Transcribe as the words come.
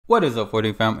What is up,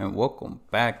 40 fam, and welcome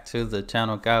back to the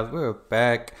channel, guys. We're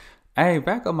back. Hey,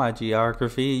 back on my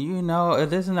geography. You know,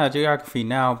 this is not geography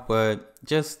now, but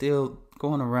just still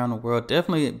going around the world.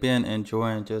 Definitely been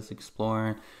enjoying just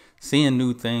exploring, seeing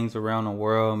new things around the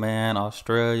world, man.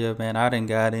 Australia, man. I done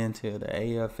got into the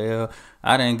AFL.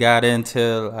 I done got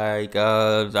into like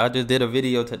I just did a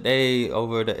video today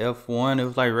over the F1. It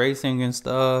was like racing and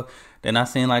stuff. Then I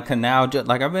seen like canal, just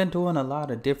like I've been doing a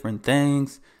lot of different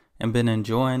things and been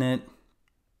enjoying it.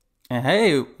 And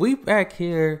hey, we back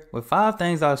here with 5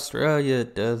 things Australia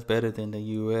does better than the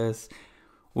US.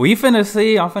 I'm finna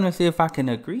see if I can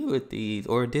agree with these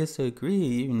or disagree,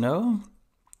 you know.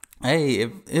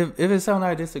 Hey, if it's something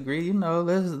I disagree, you know,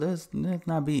 let's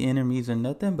not be enemies or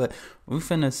nothing, but we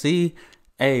finna see.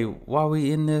 Hey, while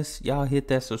we in this, y'all hit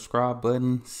that subscribe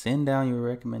button, send down your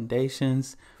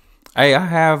recommendations. Hey,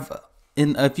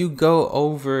 if you go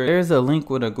over, there's a link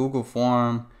with a Google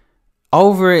form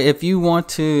over it. If you want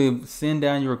to send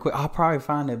down your request, I'll probably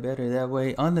find it better that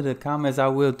way. Under the comments, I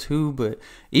will too. But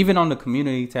even on the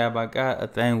community tab, I got a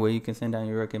thing where you can send down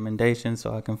your recommendations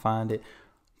so I can find it.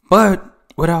 But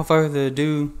without further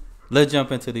ado, let's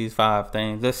jump into these 5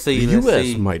 things. Let's see. The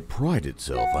U.S. might pride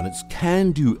itself on its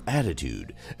can-do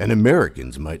attitude, and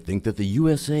Americans might think that the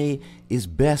USA is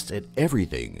best at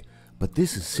everything. But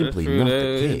this is simply not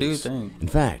the case. In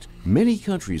fact, many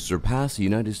countries surpass the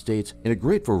United States in a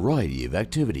great variety of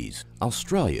activities.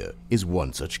 Australia is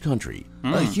one such country.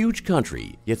 A huge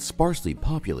country, yet sparsely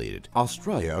populated.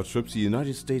 Australia outstrips the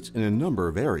United States in a number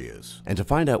of areas. And to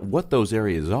find out what those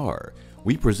areas are,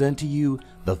 we present to you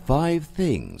the 5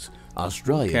 things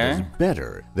Australia does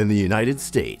better than the United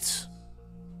States.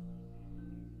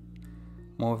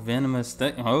 More venomous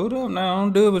thing. Hold up now,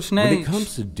 don't do it with snakes. When it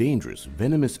comes to dangerous,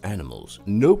 venomous animals,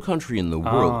 no country in the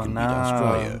world can beat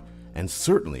Australia, and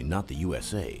certainly not the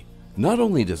USA. Not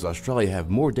only does Australia have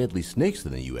more deadly snakes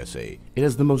than the USA, it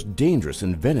has the most dangerous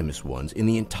and venomous ones in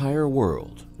the entire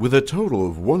world. With a total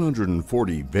of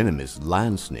 140 venomous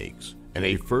land snakes, and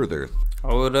a further...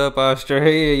 Hold up,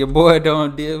 Australia, your boy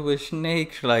don't deal with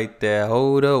snakes like that.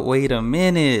 Hold up, wait a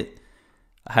minute.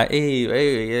 Hey,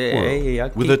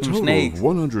 with a total of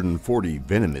 140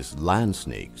 venomous land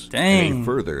snakes and a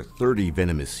further 30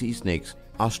 venomous sea snakes,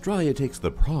 Australia takes the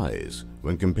prize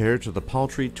when compared to the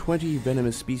paltry 20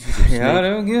 venomous species of snake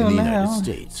in the United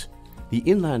States. The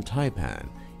inland taipan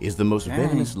is the most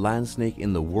venomous land snake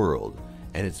in the world,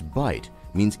 and its bite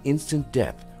means instant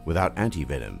death without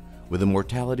antivenom, with a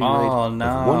mortality rate of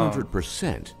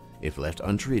 100% if left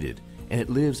untreated, and it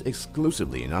lives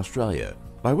exclusively in Australia.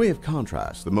 By way of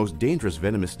contrast, the most dangerous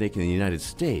venomous snake in the United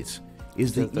States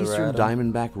is the eastern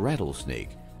diamondback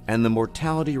rattlesnake, and the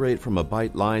mortality rate from a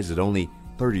bite lies at only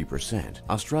 30%.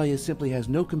 Australia simply has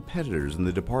no competitors in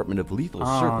the department of lethal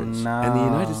serpents, and the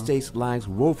United States lags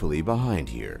woefully behind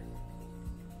here.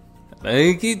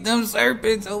 They keep them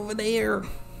serpents over there.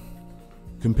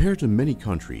 Compared to many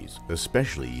countries,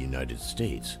 especially the United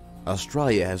States,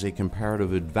 Australia has a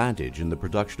comparative advantage in the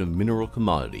production of mineral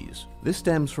commodities. This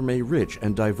stems from a rich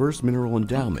and diverse mineral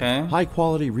endowment,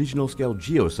 high-quality regional-scale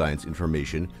geoscience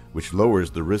information which lowers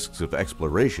the risks of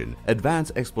exploration,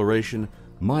 advanced exploration,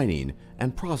 mining,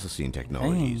 and processing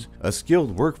technologies, a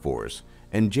skilled workforce,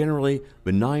 and generally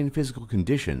benign physical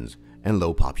conditions and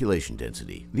low population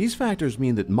density. These factors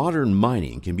mean that modern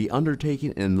mining can be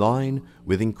undertaken in line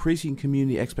with increasing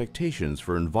community expectations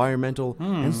for environmental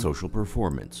and social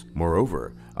performance.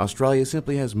 Moreover, Australia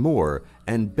simply has more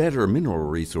and better mineral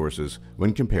resources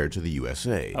when compared to the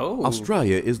USA.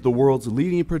 Australia is the world's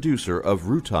leading producer of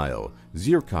rutile,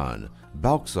 zircon,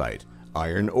 bauxite,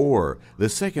 iron ore, the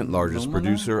second largest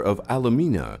producer of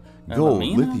alumina, gold,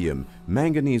 lithium,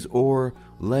 manganese ore,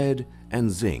 lead,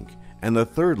 and zinc, and the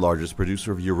 3rd largest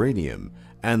producer of uranium,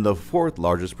 and the 4th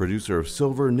largest producer of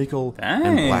silver, nickel,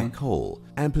 and black coal,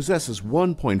 and possesses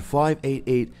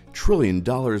 $1.588 trillion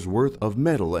worth of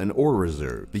metal and ore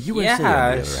reserve. The USA, on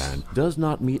the other hand, does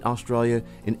not meet Australia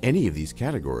in any of these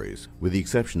categories, with the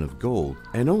exception of gold,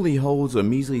 and only holds a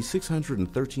measly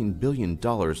 $613 billion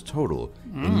total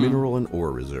in mineral and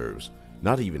ore reserves.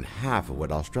 Not even half of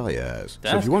what Australia has.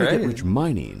 So if you want to get rich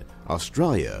mining,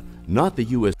 Australia, not the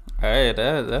US. Hey,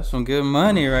 that's some good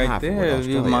money right there.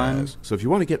 So if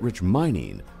you want to get rich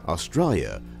mining,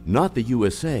 Australia, not the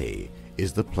USA,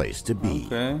 is the place to be.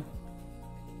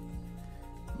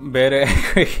 Better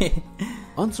agree.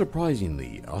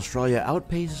 Unsurprisingly, Australia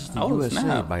outpaces the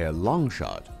USA by a long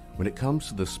shot when it comes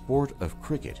to the sport of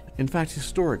cricket. In fact,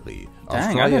 historically,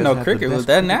 Australia I didn't know cricket the best was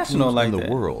that national like in that.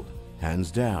 The world,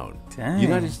 hands down. The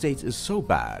United States is so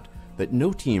bad that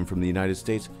no team from the United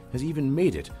States has even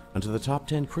made it onto the top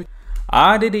 10 cricket.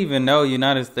 I didn't even know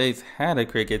United States had a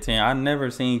cricket team. I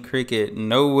never seen cricket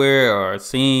nowhere or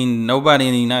seen nobody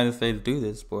in the United States do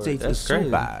this sport. States That's is crazy.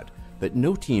 so bad that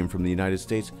no team from the United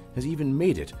States has even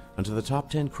made it onto the top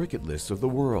 10 cricket lists of the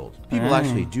world. People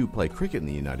actually do play cricket in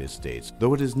the United States,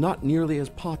 though it is not nearly as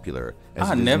popular as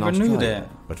it is in Australia. I never knew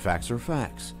that. But facts are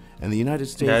facts, and the United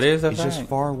States That is a just fact.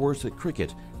 far worse at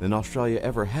cricket than Australia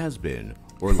ever has been,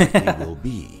 or likely will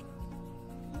be.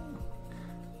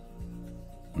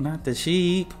 Not the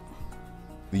sheep.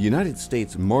 The United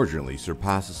States marginally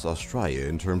surpasses Australia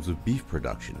in terms of beef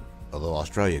production, although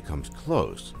Australia comes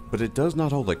close, but it does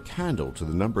not hold a candle to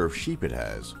the number of sheep it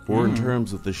has, or in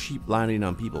terms of the sheep landing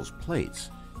on people's plates.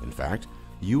 In fact,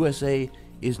 the USA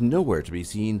is nowhere to be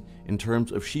seen in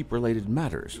terms of sheep-related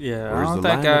matters. Yeah, I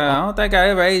don't think I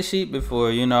ever ate sheep before.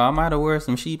 You know, I might have wear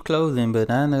some sheep clothing, but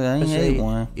I ain't ate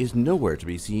one. Is nowhere to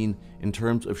be seen in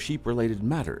terms of sheep-related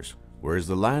matters, whereas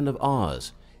the land of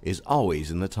Oz is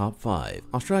always in the top 5.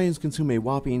 Australians consume a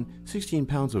whopping 16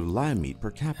 pounds of lamb meat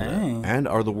per capita and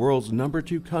are the world's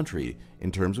 #2 country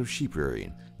in terms of sheep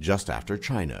rearing, just after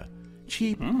China.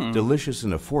 Cheap, delicious,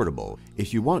 and affordable.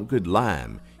 If you want good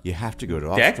lamb, you have to go to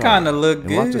Australia. That kind of look and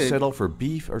good. You'll have to settle for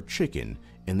beef or chicken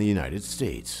in the United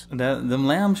States. Them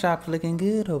lamb shops looking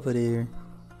good over there.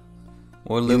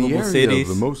 Or In livable the area cities.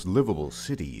 of the most livable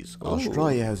cities,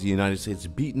 Australia has the United States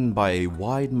beaten by a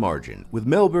wide margin, with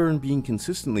Melbourne being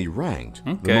consistently ranked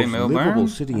the most livable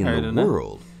city in the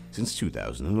world since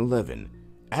 2011.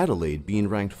 Adelaide being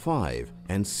ranked 5,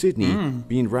 and Sydney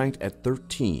being ranked at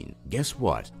 13. Guess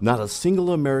what? Not a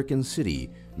single American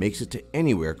city makes it to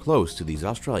anywhere close to these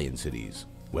Australian cities.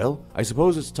 Well, I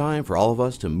suppose it's time for all of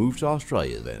us to move to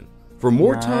Australia then. For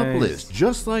more top lists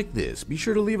just like this, be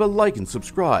sure to leave a like and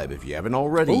subscribe if you haven't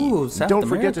already. Ooh, And don't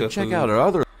forget to check out our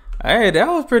other... Hey, that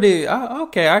was pretty...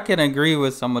 okay, I can agree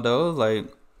with some of those. Like,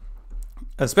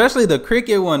 especially the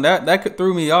cricket one. That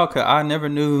threw me off because I never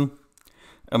knew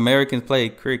Americans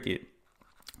played cricket.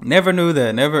 Never knew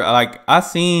that. Never... Like, I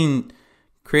seen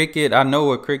cricket. I know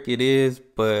what cricket is,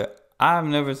 but I've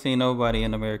never seen nobody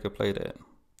in America play that.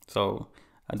 So,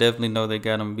 I definitely know they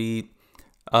got them beat.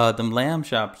 Them lamb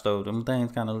shops though, them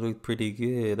things kind of look pretty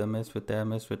good. I mess with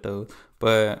those.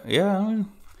 But yeah,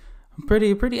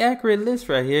 pretty accurate list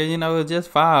right here. You know, it's just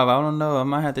 5. I don't know. I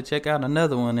might have to check out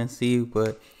another one and see.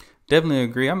 But definitely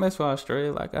agree. I mess with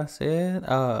Australia, like I said.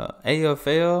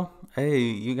 AFL. Hey,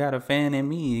 you got a fan in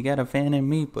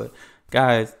me. But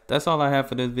guys, that's all I have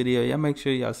for this video. Y'all make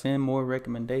sure y'all send more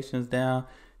recommendations down.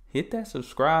 Hit that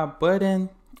subscribe button.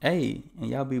 Hey, and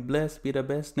y'all be blessed. Be the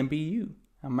best and be you.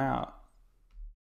 I'm out.